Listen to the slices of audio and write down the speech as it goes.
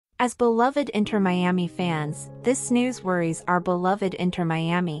As beloved Inter Miami fans, this news worries our beloved Inter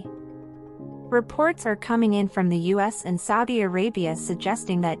Miami. Reports are coming in from the US and Saudi Arabia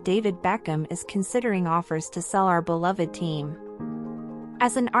suggesting that David Beckham is considering offers to sell our beloved team.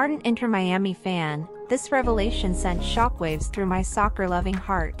 As an ardent Inter Miami fan, this revelation sent shockwaves through my soccer-loving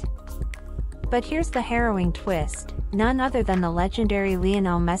heart. But here's the harrowing twist: none other than the legendary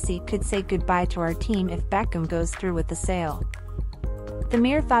Lionel Messi could say goodbye to our team if Beckham goes through with the sale. The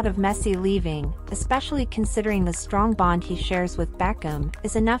mere thought of Messi leaving, especially considering the strong bond he shares with Beckham,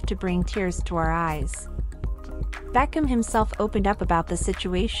 is enough to bring tears to our eyes. Beckham himself opened up about the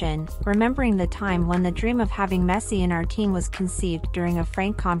situation, remembering the time when the dream of having Messi in our team was conceived during a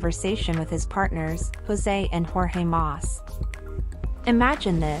frank conversation with his partners, Jose and Jorge Mas.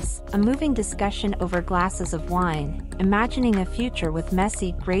 Imagine this, a moving discussion over glasses of wine, imagining a future with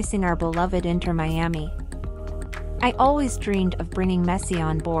Messi gracing our beloved Inter Miami. I always dreamed of bringing Messi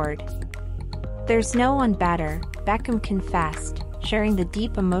on board. There's no one better, Beckham confessed, sharing the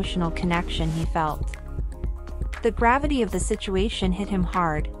deep emotional connection he felt. The gravity of the situation hit him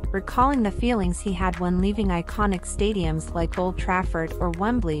hard, recalling the feelings he had when leaving iconic stadiums like Old Trafford or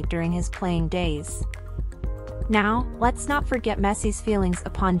Wembley during his playing days. Now, let's not forget Messi's feelings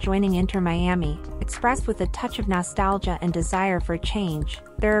upon joining Inter Miami, expressed with a touch of nostalgia and desire for change.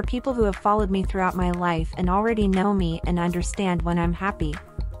 There are people who have followed me throughout my life and already know me and understand when I'm happy.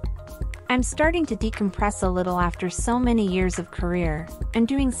 I'm starting to decompress a little after so many years of career. I'm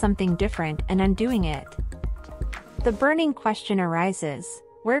doing something different and I'm doing it. The burning question arises: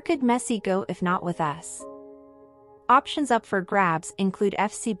 where could Messi go if not with us? Options up for grabs include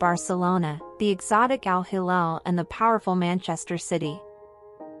FC Barcelona, the exotic Al Hilal and the powerful Manchester City.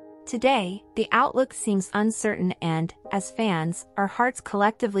 Today, the outlook seems uncertain and, as fans, our hearts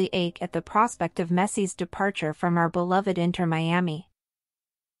collectively ache at the prospect of Messi's departure from our beloved Inter Miami.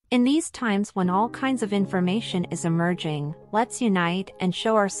 In these times when all kinds of information is emerging, let's unite and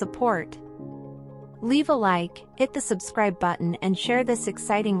show our support. Leave a like, hit the subscribe button and share this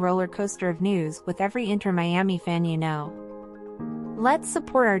exciting roller coaster of news with every Inter Miami fan you know. Let's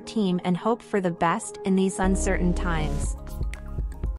support our team and hope for the best in these uncertain times.